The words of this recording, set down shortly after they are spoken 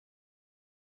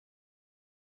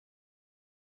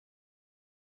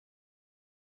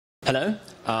Hello,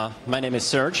 my name is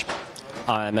Serge.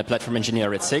 I'm a platform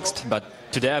engineer at Sixt, but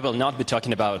today I will not be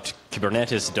talking about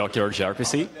Kubernetes, Docker,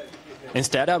 gRPC.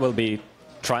 Instead, I will be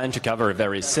trying to cover a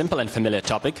very simple and familiar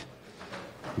topic,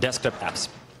 desktop apps.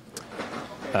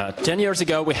 10 years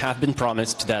ago, we have been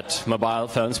promised that mobile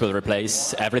phones will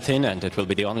replace everything and it will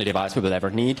be the only device we will ever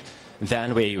need.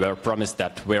 Then we were promised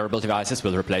that wearable devices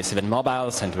will replace even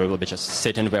mobiles and we will be just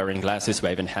sitting wearing glasses,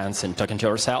 waving hands and talking to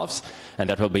ourselves. And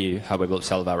that will be how we will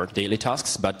solve our daily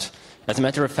tasks. But as a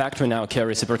matter of fact, we now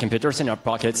carry supercomputers in our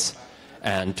pockets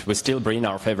and we still bring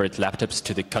our favorite laptops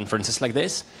to the conferences like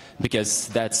this because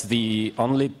that's the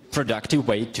only productive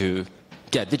way to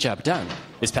get the job done,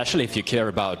 especially if you care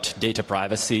about data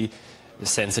privacy,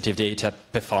 sensitive data,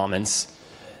 performance,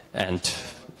 and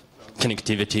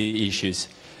connectivity issues.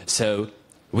 So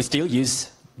we still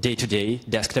use day-to-day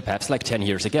desktop apps like 10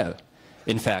 years ago.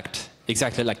 In fact,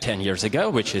 exactly like 10 years ago,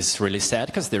 which is really sad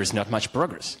because there is not much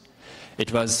progress.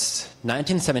 It was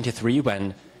 1973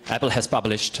 when Apple has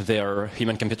published their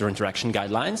human-computer interaction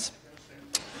guidelines,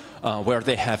 where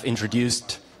they have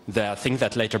introduced the thing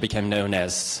that later became known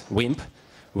as WIMP,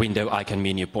 Window Icon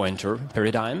Menu Pointer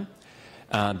paradigm.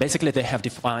 Basically, they have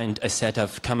defined a set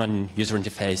of common user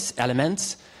interface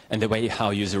elements and the way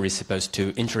how user is supposed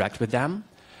to interact with them.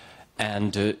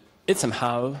 And it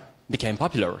somehow became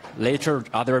popular. Later,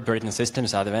 other operating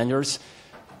systems, other vendors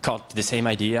caught the same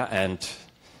idea, and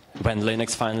when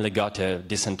Linux finally got a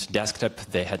decent desktop,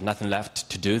 they had nothing left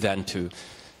to do than to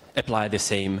apply the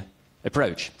same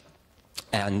approach.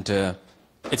 And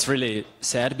it's really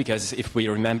sad because if we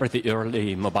remember the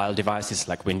early mobile devices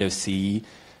like Windows CE,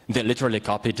 they literally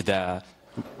copied the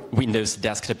Windows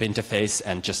desktop interface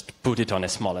and just put it on a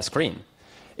smaller screen.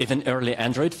 Even early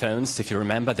Android phones, if you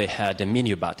remember, they had a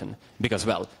menu button. Because,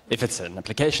 well, if it's an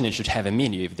application, it should have a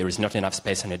menu. If there is not enough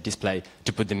space on a display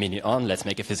to put the menu on, let's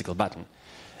make a physical button.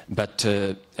 But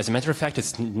as a matter of fact,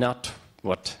 it's not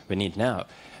what we need now.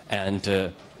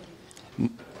 And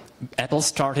Apple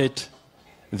started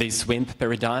this WIMP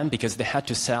paradigm because they had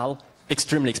to sell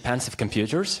extremely expensive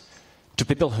computers to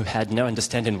people who had no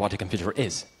understanding what a computer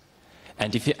is.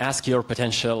 And if you ask your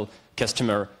potential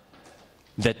customer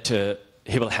that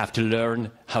he will have to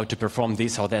learn how to perform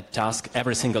this or that task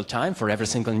every single time, for every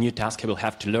single new task he will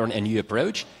have to learn a new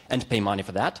approach and pay money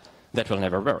for that, that will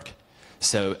never work.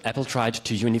 So Apple tried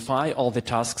to unify all the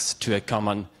tasks to a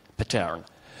common pattern.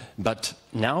 But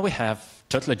now we have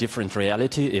totally different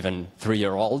reality. Even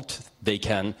 3-year-old, they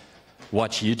can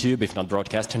watch YouTube, if not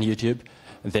broadcast on YouTube.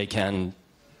 They can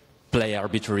play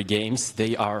arbitrary games.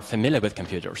 They are familiar with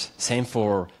computers. Same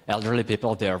for elderly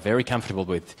people. They are very comfortable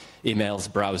with emails,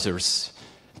 browsers,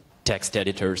 text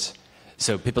editors.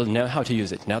 So people know how to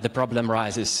use it. Now the problem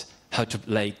rises how to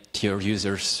let your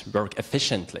users work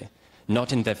efficiently.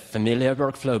 Not in the familiar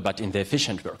workflow, but in the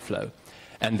efficient workflow.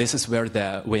 And this is where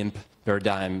the WIMP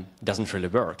paradigm doesn't really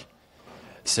work.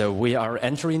 So we are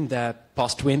entering the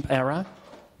post-WIMP era,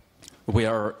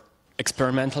 where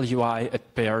experimental UI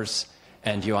appears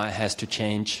and UI has to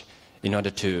change in order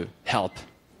to help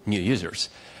new users.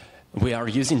 We are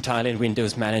using tiling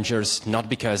Windows managers not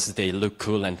because they look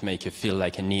cool and make you feel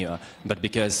like a neo, but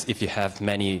because if you have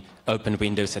many open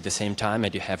windows at the same time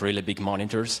and you have really big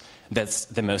monitors, that's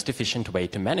the most efficient way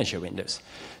to manage your windows.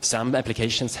 Some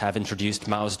applications have introduced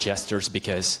mouse gestures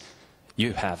because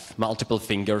you have multiple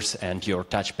fingers and your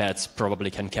touchpads probably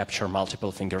can capture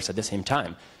multiple fingers at the same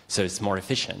time, so it's more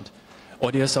efficient.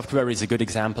 Audio software is a good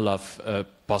example of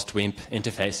post-WIMP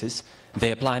interfaces.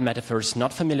 They apply metaphors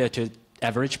not familiar to an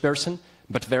average person,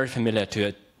 but very familiar to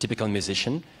a typical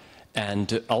musician.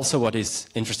 And also what is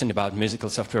interesting about musical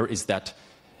software is that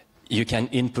you can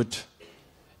input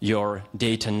your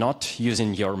data not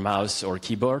using your mouse or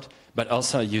keyboard, but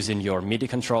also using your MIDI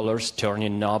controllers,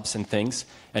 turning knobs and things,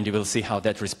 and you will see how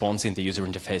that responds in the user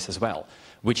interface as well,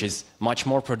 which is much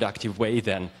more productive way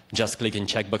than just clicking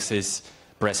checkboxes,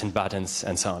 pressing buttons,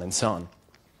 and so on and so on.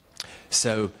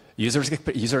 So user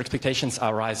expectations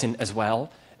are rising as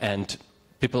well, and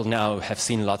people now have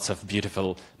seen lots of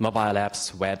beautiful mobile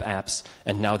apps, web apps,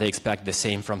 and now they expect the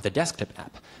same from the desktop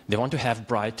app. They want to have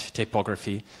bright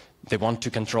typography, they want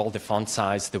to control the font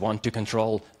size, they want to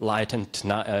control light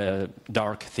and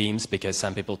dark themes because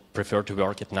some people prefer to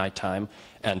work at nighttime,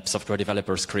 and software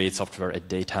developers create software at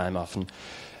daytime often.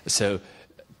 So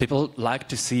people like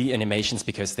to see animations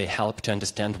because they help to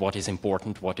understand what is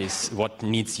important, what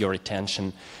needs your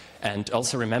attention. And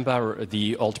also remember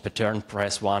the old pattern,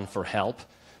 press 1 for help.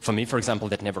 For me, for example,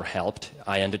 that never helped.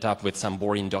 I ended up with some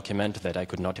boring document that I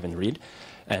could not even read.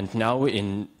 And now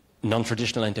in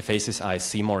non-traditional interfaces, I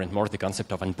see more and more the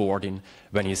concept of onboarding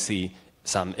when you see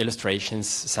some illustrations,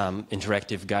 some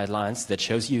interactive guidelines that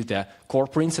shows you the core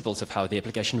principles of how the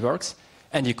application works,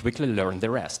 and you quickly learn the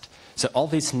rest. So all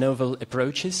these novel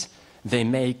approaches, they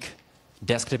make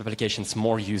desktop applications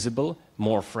more usable,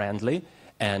 more friendly,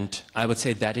 and I would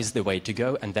say that is the way to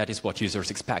go, and that is what users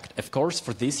expect. Of course,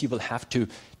 for this, you will have to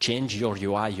change your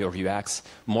UI, your UX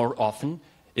more often.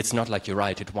 It's not like you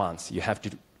write it once. You have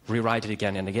to rewrite it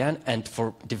again and again, and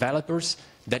for developers,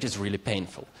 that is really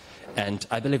painful. And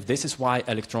I believe this is why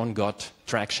Electron got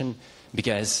traction,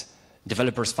 because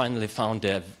developers finally found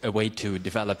a way to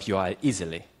develop UI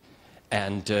easily.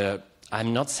 And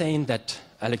I'm not saying that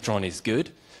Electron is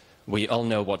good. We all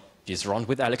know what is wrong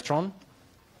with Electron.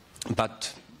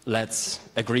 But let's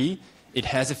agree, it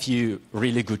has a few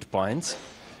really good points,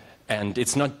 and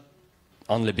it's not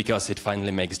only because it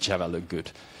finally makes Java look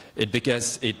good. It's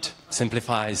because it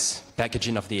simplifies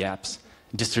packaging of the apps,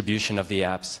 distribution of the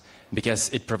apps, because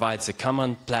it provides a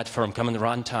common platform, common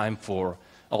runtime for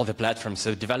all the platforms, so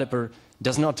the developer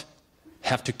does not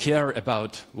have to care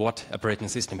about what operating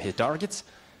system he targets.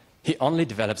 He only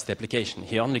develops the application.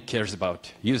 He only cares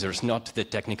about users, not the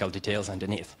technical details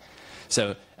underneath.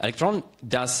 So Electron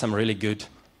does some really good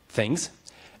things,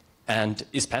 and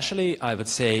especially, I would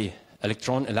say,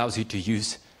 Electron allows you to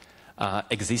use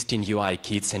existing UI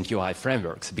kits and UI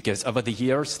frameworks, because over the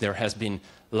years, there has been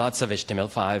lots of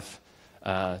HTML5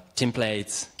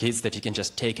 templates, kits that you can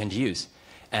just take and use.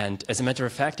 And as a matter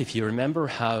of fact, if you remember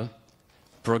how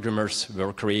programmers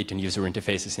were creating user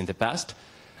interfaces in the past,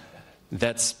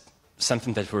 that's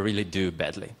something that we really do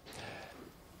badly.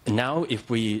 Now, if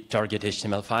we target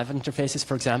HTML5 interfaces,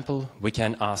 for example, we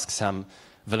can ask some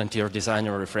volunteer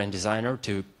designer or a friend designer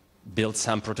to build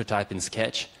some prototype in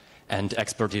Sketch and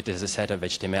export it as a set of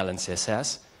HTML and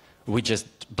CSS. We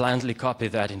just blindly copy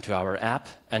that into our app,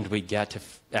 and we get an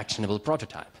actionable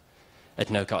prototype at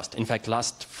no cost. In fact,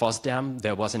 last FOSDEM,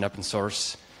 there was an open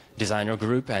source designer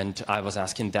group, and I was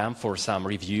asking them for some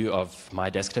review of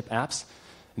my desktop apps.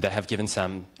 They have given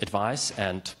some advice,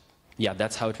 and yeah,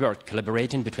 that's how it works.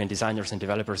 Collaborating between designers and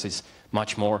developers is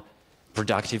much more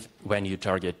productive when you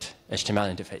target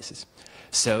HTML interfaces.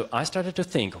 So I started to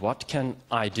think, what can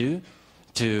I do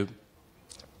to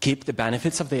keep the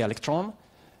benefits of the Electron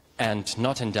and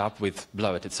not end up with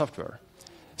bloated software?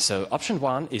 So option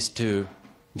one is to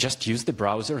just use the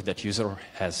browser that user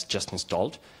has just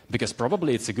installed, because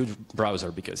probably it's a good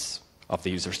browser because of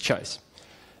the user's choice.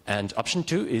 And option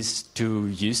two is to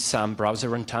use some browser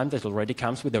runtime that already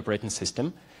comes with the operating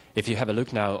system. If you have a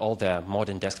look now, all the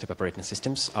modern desktop operating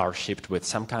systems are shipped with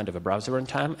some kind of a browser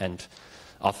runtime, and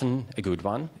often a good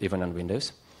one, even on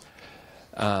Windows.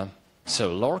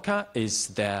 So Lorca is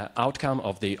the outcome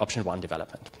of the option one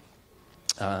development.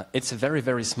 It's a very,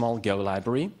 very small Go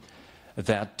library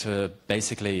that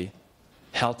basically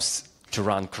helps to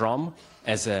run Chrome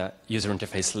as a user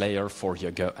interface layer for your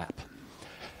Go app.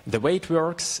 The way it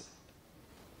works,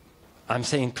 I'm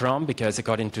saying Chrome because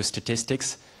according to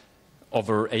statistics,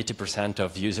 over 80%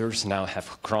 of users now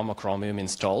have Chrome or Chromium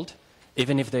installed.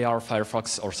 Even if they are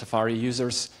Firefox or Safari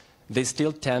users, they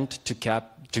still tend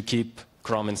to keep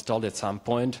Chrome installed at some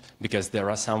point, because there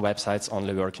are some websites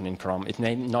only working in Chrome. It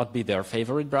may not be their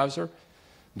favorite browser,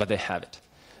 but they have it.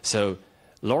 So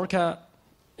Lorca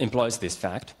employs this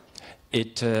fact.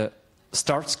 It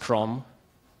starts Chrome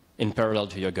in parallel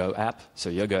to your Go app. So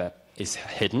your Go app is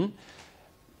hidden.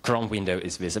 Chrome window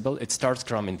is visible. It starts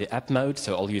Chrome in the app mode,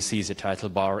 so all you see is a title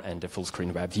bar and a full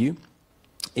screen web view.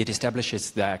 It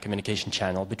establishes the communication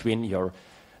channel between your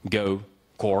Go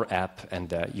core app and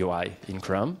the UI in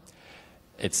Chrome.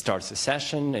 It starts a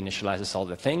session, initializes all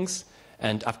the things,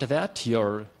 and after that,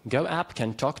 your Go app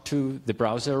can talk to the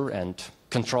browser and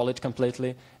control it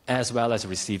completely, as well as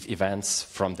receive events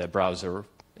from the browser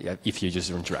if your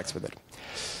user interacts with it.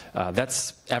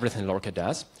 That's everything Lorca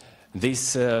does.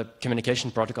 This communication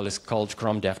protocol is called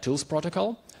Chrome DevTools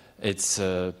protocol. It's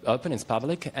open, it's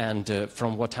public, and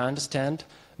from what I understand,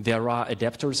 there are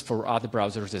adapters for other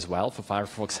browsers as well, for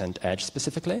Firefox and Edge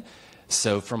specifically.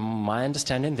 So from my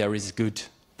understanding, there is good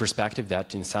perspective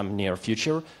that in some near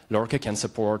future, Lorca can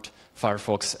support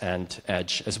Firefox and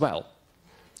Edge as well.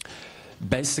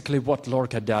 Basically, what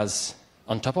Lorca does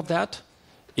on top of that,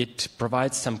 it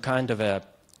provides some kind of a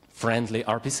friendly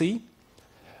RPC.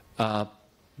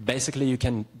 Basically, you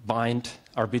can bind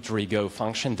arbitrary Go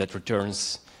function that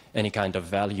returns any kind of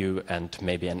value and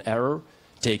maybe an error,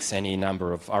 takes any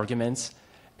number of arguments,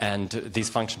 and this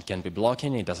function can be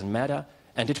blocking, it doesn't matter,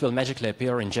 and it will magically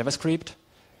appear in JavaScript.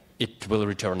 It will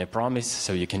return a promise,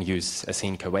 so you can use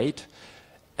async await.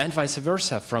 And vice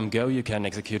versa, from Go you can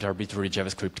execute arbitrary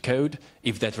JavaScript code.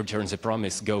 If that returns a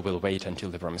promise, Go will wait until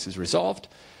the promise is resolved.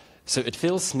 So it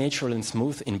feels natural and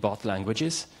smooth in both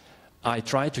languages. I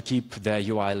try to keep the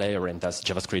UI layer and thus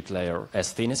JavaScript layer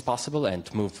as thin as possible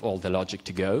and move all the logic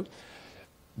to Go,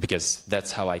 because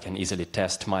that's how I can easily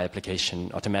test my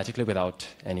application automatically without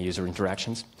any user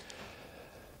interactions.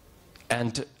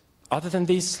 And other than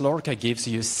this, Lorca gives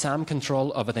you some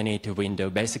control over the native window.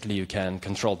 Basically, you can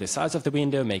control the size of the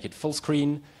window, make it full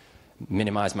screen,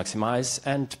 minimize, maximize,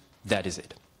 and that is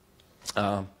it.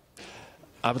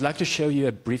 I would like to show you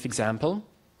a brief example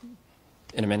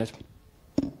in a minute.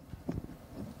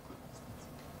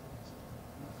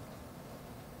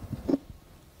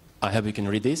 I hope you can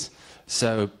read this.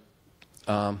 So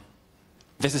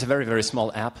this is a very, very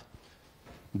small app.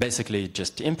 Basically,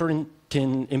 just importing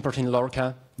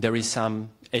Lorca. There is some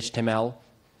HTML,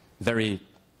 very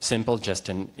simple, just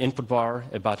an input bar,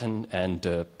 a button, and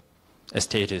a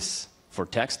status for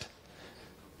text.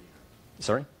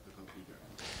 Sorry?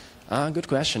 Good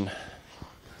question.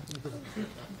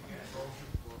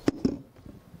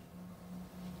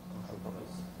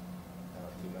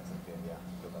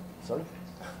 Sorry?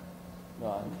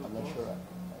 No, I'm not sure.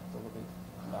 Probably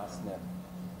last net.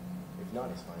 If not,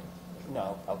 it's fine.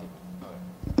 No, I'll keep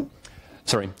it.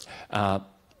 Sorry.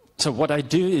 So what I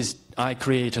do is I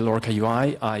create a Lorca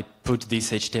UI. I put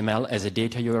this HTML as a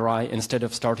data URI. Instead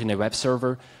of starting a web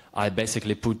server, I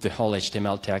basically put the whole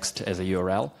HTML text as a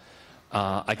URL.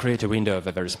 I create a window of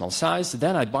a very small size.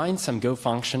 Then I bind some Go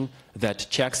function that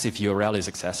checks if URL is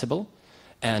accessible.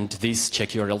 And this check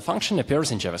URL function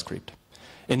appears in JavaScript.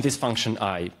 In this function,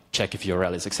 I check if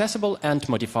URL is accessible and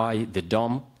modify the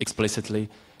DOM explicitly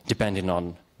depending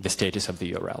on the status of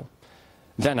the URL.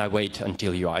 Then I wait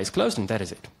until UI is closed, and that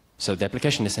is it. So the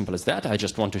application is simple as that. I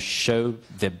just want to show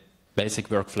the basic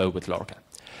workflow with Lorca.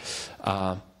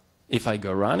 If I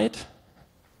go run it,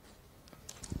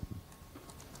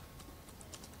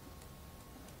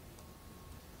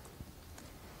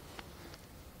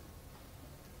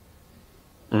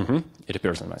 it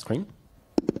appears on my screen.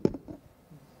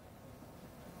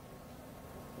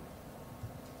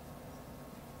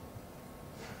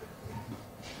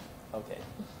 Okay.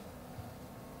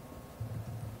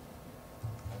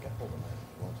 I can hold them if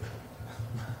you want to.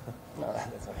 No,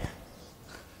 that's okay.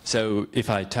 So if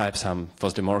I type some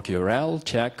post-WIMP URL,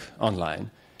 check online.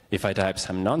 If I type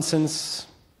some nonsense,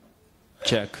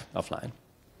 check offline.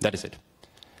 That is it.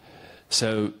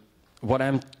 So what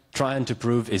I'm trying to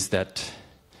prove is that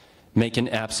making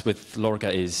apps with Lorca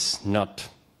is not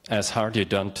as hard. You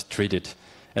don't treat it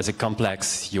as a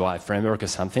complex UI framework or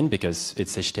something, because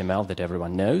it's HTML that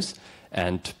everyone knows,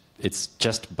 and it's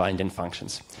just binding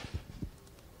functions.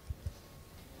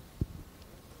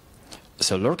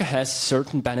 So Lorca has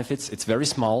certain benefits. It's very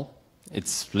small.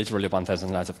 It's literally 1,000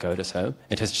 lines of code or so.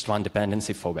 It has just one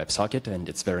dependency for WebSocket, and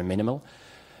it's very minimal.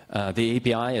 The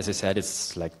API, as I said,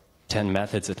 is like 10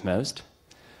 methods at most.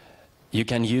 You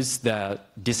can use the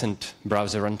decent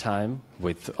browser runtime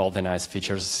with all the nice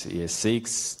features,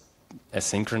 ES6,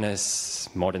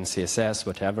 asynchronous, modern CSS,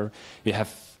 whatever. You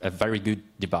have a very good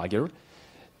debugger.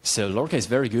 So Lorca is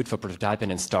very good for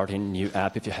prototyping and starting a new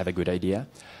app if you have a good idea.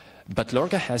 But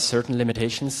Lorca has certain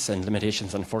limitations, and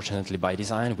limitations, unfortunately, by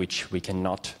design, which we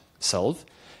cannot solve.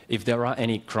 If there are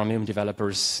any Chromium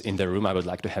developers in the room, I would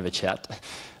like to have a chat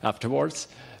afterwards.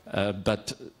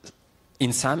 But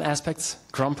in some aspects,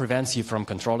 Chrome prevents you from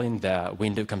controlling the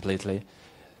window completely,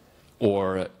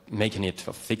 or making it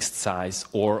a fixed size,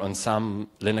 or on some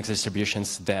Linux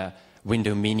distributions, the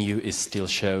window menu is still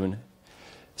shown.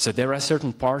 So there are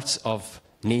certain parts of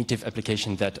native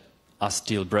application that are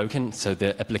still broken, so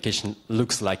the application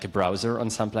looks like a browser on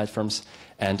some platforms,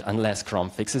 and unless Chrome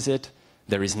fixes it,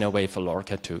 there is no way for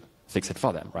Lorca to fix it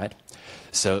for them, right?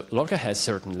 So Lorca has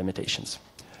certain limitations,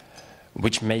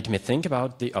 which made me think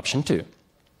about the option 2.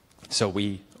 So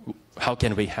how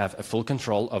can we have a full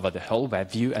control over the whole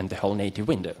web view and the whole native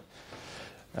window?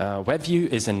 WebView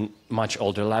is a much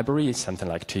older library. It's something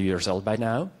like 2 years old by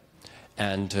now.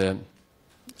 And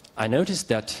I noticed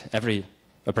that every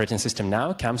operating system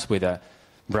now comes with a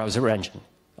browser engine.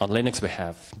 On Linux, we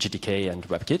have GTK and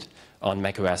WebKit. On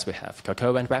macOS, we have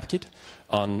Cocoa and WebKit.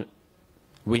 On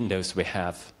Windows, we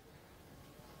have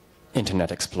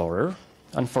Internet Explorer,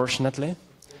 unfortunately,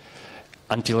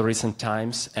 until recent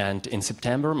times. And in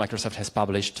September, Microsoft has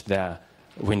published the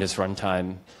Windows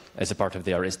runtime as a part of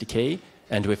their SDK,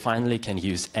 and we finally can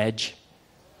use Edge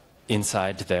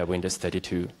inside the Windows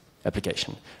 32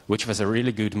 application, which was a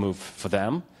really good move for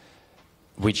them,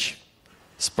 which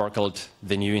sparkled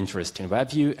the new interest in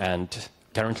WebView. And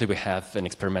currently we have an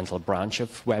experimental branch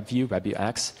of WebView,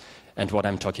 WebViewX, and what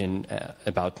I'm talking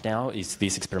about now is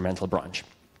this experimental branch.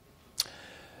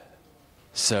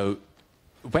 So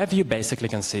WebView basically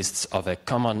consists of a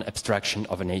common abstraction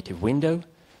of a native window.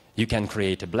 You can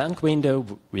create a blank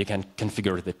window, you can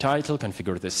configure the title,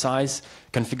 configure the size,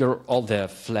 configure all the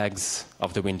flags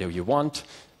of the window you want,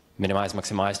 minimize,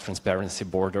 maximize, transparency,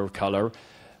 border, color.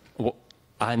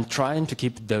 I'm trying to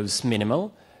keep those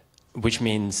minimal, which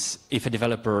means if a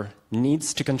developer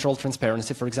needs to control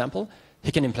transparency, for example,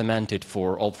 he can implement it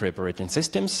for all three operating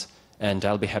systems, and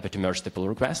I'll be happy to merge the pull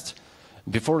request.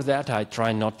 Before that, I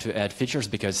try not to add features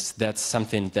because that's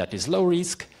something that is low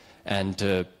risk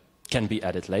and can be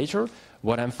added later.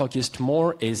 What I'm focused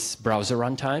more is browser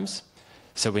runtimes.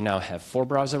 So we now have 4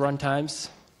 browser runtimes,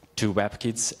 2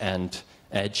 WebKits and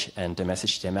Edge and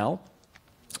MS-HTML.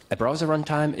 A browser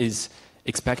runtime is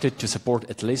expected to support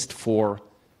at least 4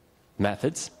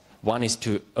 methods. One is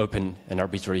to open an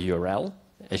arbitrary URL,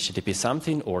 HTTP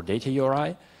something or data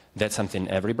URI. That's something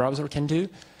every browser can do.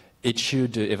 It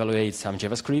should evaluate some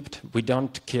JavaScript. We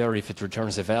don't care if it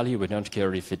returns a value. We don't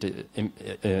care if it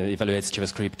evaluates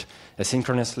JavaScript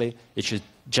asynchronously. It should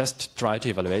just try to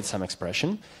evaluate some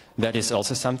expression. That is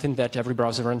also something that every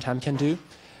browser runtime can do.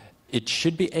 It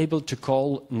should be able to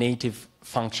call native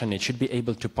function. It should be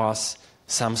able to pass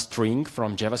some string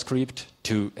from JavaScript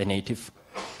to a native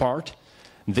part.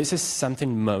 This is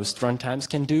something most runtimes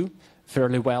can do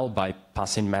fairly well by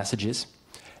passing messages.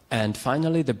 And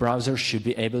finally, the browser should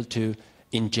be able to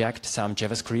inject some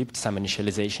JavaScript, some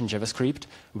initialization JavaScript,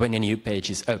 when a new page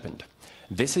is opened.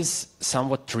 This is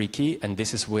somewhat tricky, and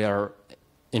this is where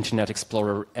Internet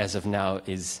Explorer, as of now,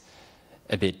 is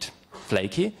a bit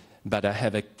flaky, but I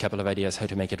have a couple of ideas how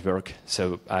to make it work.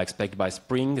 So I expect by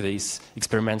spring, this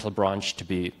experimental branch to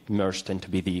be merged and to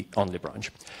be the only branch.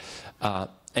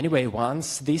 Anyway,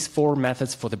 once these 4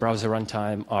 methods for the browser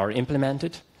runtime are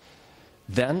implemented,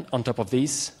 then, on top of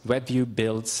this, WebView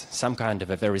builds some kind of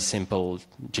a very simple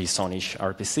JSON-ish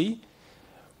RPC,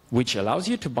 which allows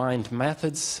you to bind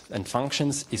methods and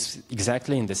functions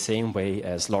exactly in the same way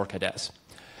as Lorca does.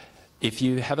 If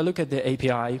you have a look at the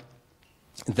API,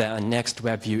 the next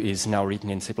WebView is now written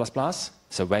in C++.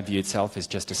 So WebView itself is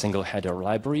just a single header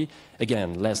library.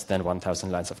 Again, less than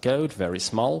 1,000 lines of code, very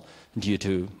small, due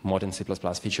to modern C++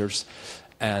 features.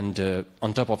 And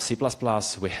on top of C++,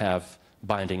 we have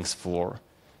bindings for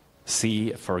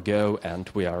C, for Go, and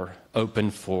we are open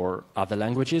for other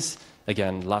languages.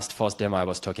 Again, last FOSDEM I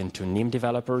was talking to NIM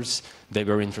developers. They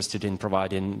were interested in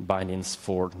providing bindings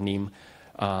for NIM.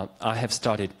 I have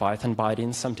started Python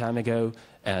bindings some time ago,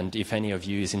 and if any of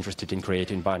you is interested in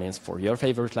creating bindings for your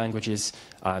favorite languages,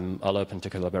 I'm all open to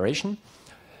collaboration.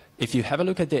 If you have a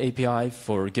look at the API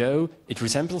for Go, it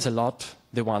resembles a lot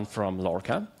the one from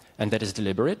Lorca, and that is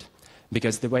deliberate,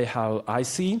 because the way how I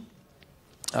see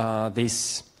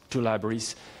these 2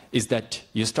 libraries is that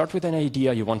you start with an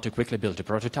idea, you want to quickly build a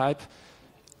prototype.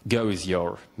 Go is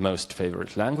your most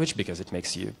favorite language because it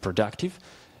makes you productive.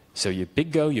 So you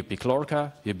pick Go, you pick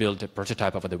Lorca, you build a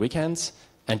prototype over the weekends,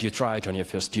 and you try it on your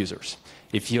first users.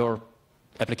 If your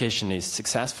application is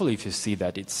successful, if you see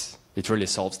that it really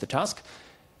solves the task,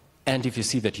 and if you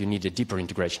see that you need a deeper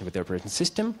integration with the operating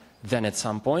system, then at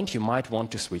some point you might want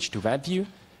to switch to WebView.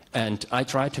 And I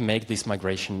try to make this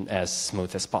migration as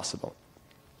smooth as possible.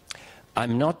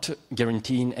 I'm not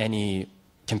guaranteeing any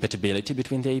compatibility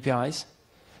between the APIs,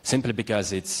 simply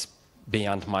because it's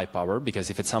beyond my power, because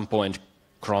if at some point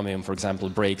Chromium, for example,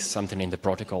 breaks something in the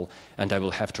protocol and I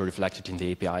will have to reflect it in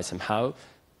the API somehow,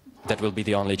 that will be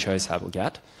the only choice I will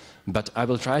get. But I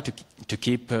will try to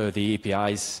keep the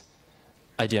APIs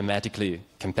idiomatically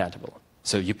compatible.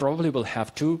 So you probably will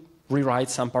have to rewrite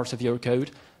some parts of your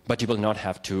code, but you will not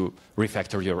have to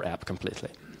refactor your app completely.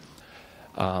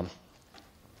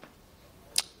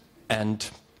 And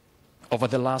over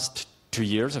the last 2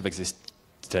 years of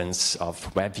existence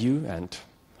of WebView and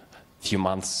a few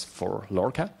months for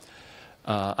Lorca,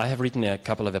 I have written a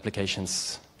couple of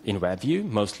applications in WebView,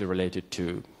 mostly related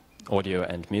to audio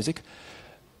and music.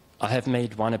 I have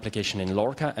made one application in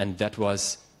Lorca, and that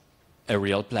was a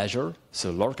real pleasure. So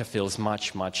Lorca feels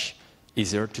much, much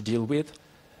easier to deal with.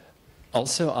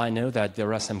 Also, I know that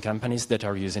there are some companies that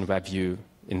are using WebView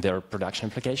in their production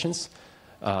applications.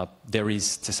 There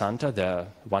is Cesanta, the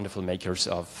wonderful makers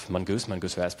of Mongoose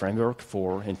OS framework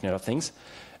for Internet of Things,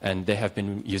 and they have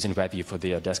been using WebView for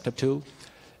their desktop tool.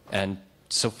 And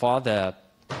so far, the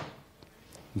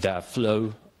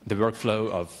workflow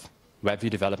of WebView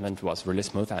development was really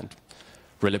smooth and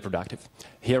really productive.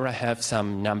 Here I have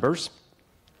some numbers.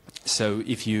 So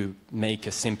if you make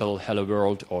a simple Hello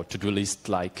World or to-do list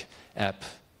like app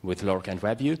with Lorca and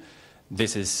WebView,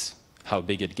 this is how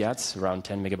big it gets, around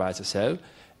 10 megabytes or so.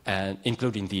 and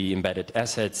including the embedded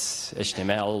assets,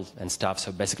 HTML and stuff.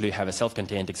 So basically you have a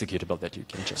self-contained executable that you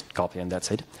can just copy and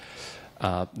that's it.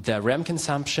 The RAM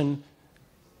consumption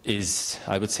is,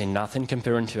 I would say, nothing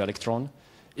comparing to Electron.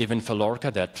 Even for Lorca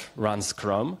that runs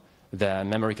Chrome, the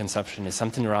memory consumption is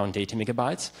something around 80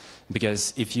 megabytes,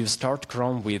 because if you start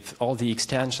Chrome with all the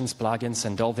extensions, plugins,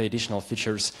 and all the additional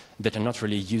features that are not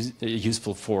really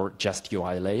useful for just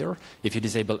UI layer, if you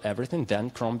disable everything, then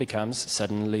Chrome becomes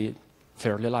suddenly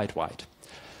fairly lightweight.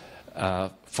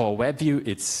 For WebView,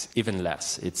 it's even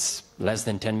less. It's less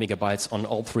than 10 megabytes on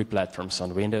all three platforms,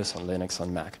 on Windows, on Linux,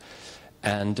 on Mac.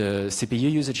 And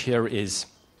CPU usage here is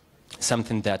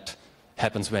something that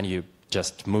happens when you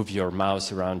just move your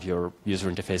mouse around your user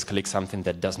interface, click something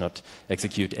that does not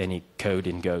execute any code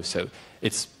in Go. So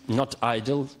it's not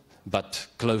idle, but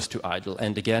close to idle.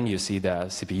 And again, you see the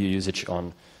CPU usage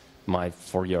on my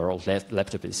 4-year-old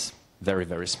laptop is very,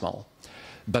 very small.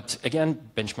 But again,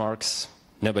 benchmarks,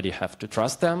 nobody have to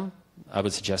trust them. I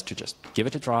would suggest to just give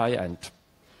it a try and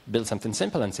build something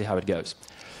simple and see how it goes.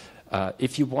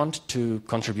 If you want to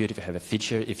contribute, if you have a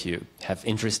feature, if you have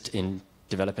interest in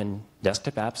developing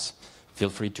desktop apps, feel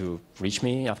free to reach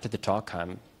me after the talk.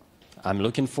 I'm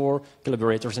looking for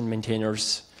collaborators and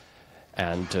maintainers.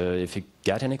 And if you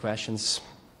get any questions,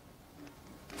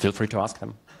 feel free to ask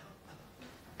them.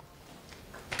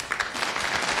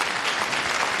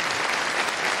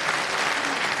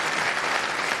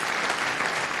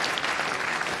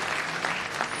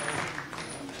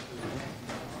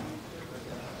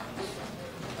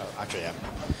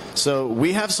 So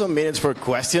we have some minutes for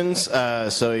questions.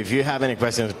 So if you have any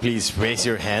questions, please raise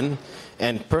your hand.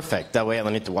 And perfect, that way I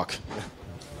don't need to walk.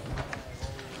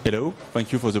 Hello,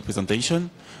 thank you for the presentation.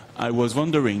 I was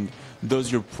wondering,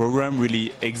 does your program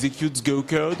really execute Go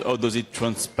code, or does it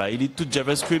transpile it to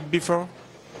JavaScript before?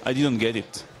 I didn't get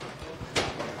it.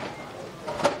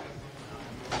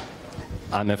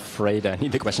 I'm afraid I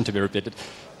need the question to be repeated.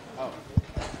 Oh,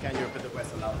 can you repeat the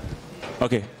question louder?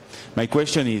 Okay, my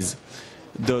question is,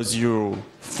 does your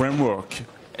framework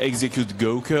execute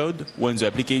Go code when the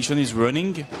application is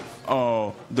running,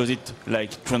 or does it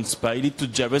like transpile it to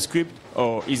JavaScript,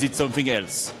 or is it something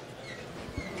else?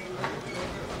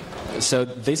 So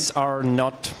these are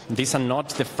not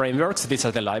the frameworks, these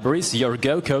are the libraries. Your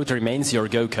Go code remains your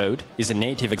Go code, is a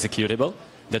native executable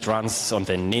that runs on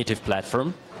the native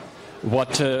platform.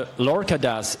 What Lorca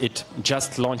does, it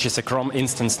just launches a Chrome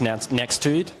instance next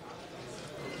to it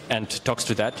and talks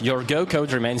to that. Your Go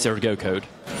code remains your Go code.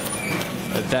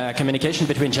 The communication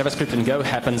between JavaScript and Go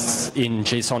happens in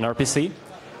JSON RPC.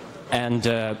 And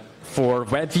for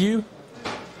WebView,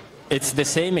 it's the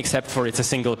same except for it's a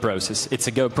single process. It's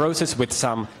a Go process with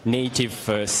some native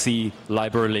C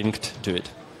library linked to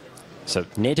it. So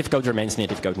native code remains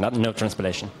native code, no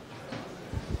transpilation.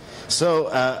 So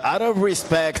out of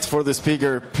respect for the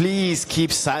speaker, please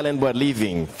keep silent while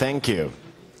leaving. Thank you.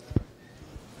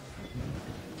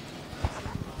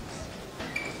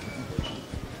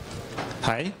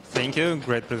 Hi, thank you.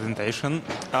 Great presentation.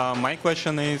 My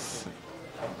question is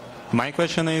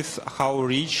how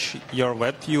rich your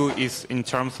WebView is in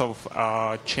terms of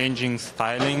changing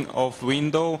styling of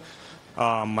window,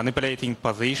 manipulating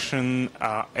position,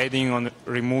 adding on,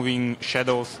 removing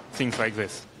shadows, things like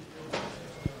this.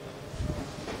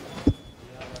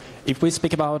 If we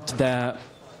speak about the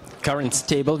current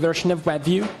stable version of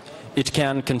WebView, it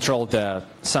can control the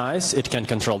size, it can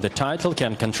control the title,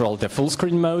 can control the full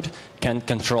screen mode, can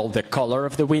control the color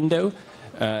of the window.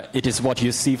 It is what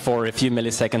you see for a few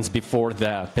milliseconds before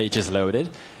the page is loaded.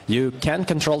 You can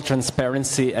control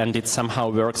transparency, and it somehow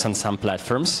works on some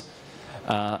platforms.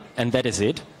 And that is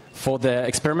it. For the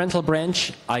experimental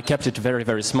branch, I kept it very,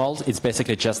 very small. It's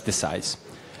basically just the size.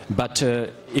 But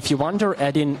if you want to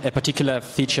add in a particular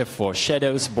feature for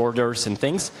shadows, borders, and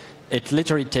things, it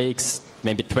literally takes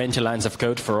maybe 20 lines of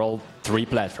code for all three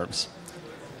platforms.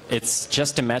 It's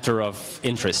just a matter of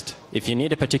interest. If you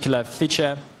need a particular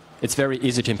feature, it's very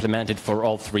easy to implement it for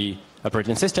all three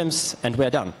operating systems, and we're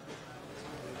done.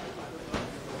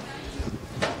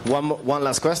 One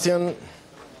last question.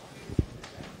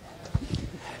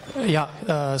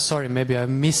 Yeah, sorry, maybe I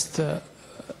missed.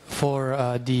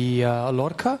 For the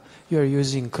Lorca, you're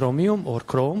using Chromium or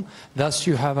Chrome. Thus,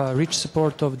 you have a rich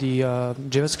support of the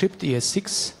JavaScript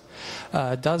ES6.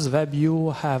 Does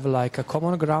WebView have like a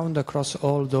common ground across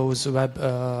all those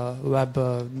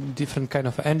different kind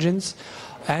of engines?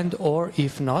 And or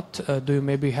if not, do you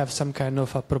maybe have some kind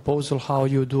of a proposal how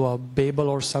you do a Babel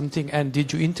or something? And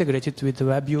did you integrate it with the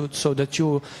WebView so that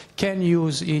you can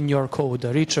use in your code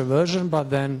a richer version, but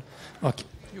then, okay,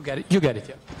 you get it,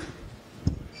 yeah.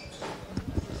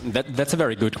 That's a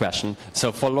very good question.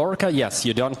 So for Lorca, yes,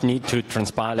 you don't need to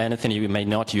transpile anything. You may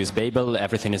not use Babel.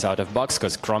 Everything is out of box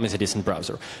because Chrome is a decent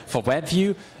browser. For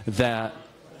WebView, the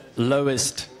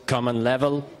lowest common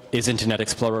level is Internet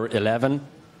Explorer 11,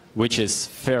 which is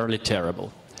fairly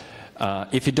terrible.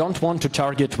 If you don't want to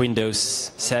target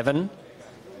Windows 7,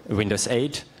 Windows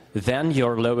 8, then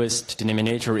your lowest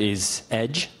denominator is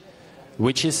Edge,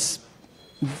 which is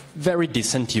very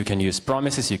decent. You can use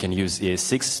Promises, you can use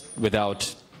ES6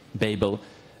 without Babel.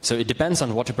 So it depends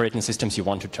on what operating systems you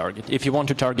want to target. If you want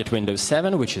to target Windows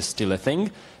 7, which is still a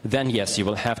thing, then yes, you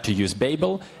will have to use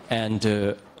Babel. And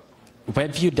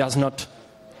WebView does not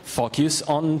focus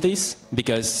on this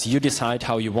because you decide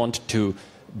how you want to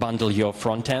bundle your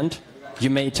front end. You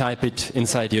may type it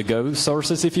inside your Go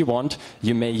sources if you want.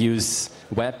 You may use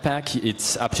Webpack.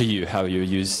 It's up to you how you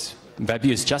use.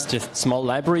 WebView is just a small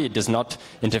library. It does not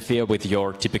interfere with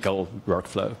your typical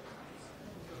workflow.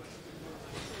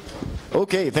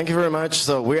 Okay, thank you very much.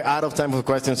 So we're out of time for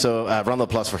questions, so round of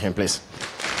applause for him, please.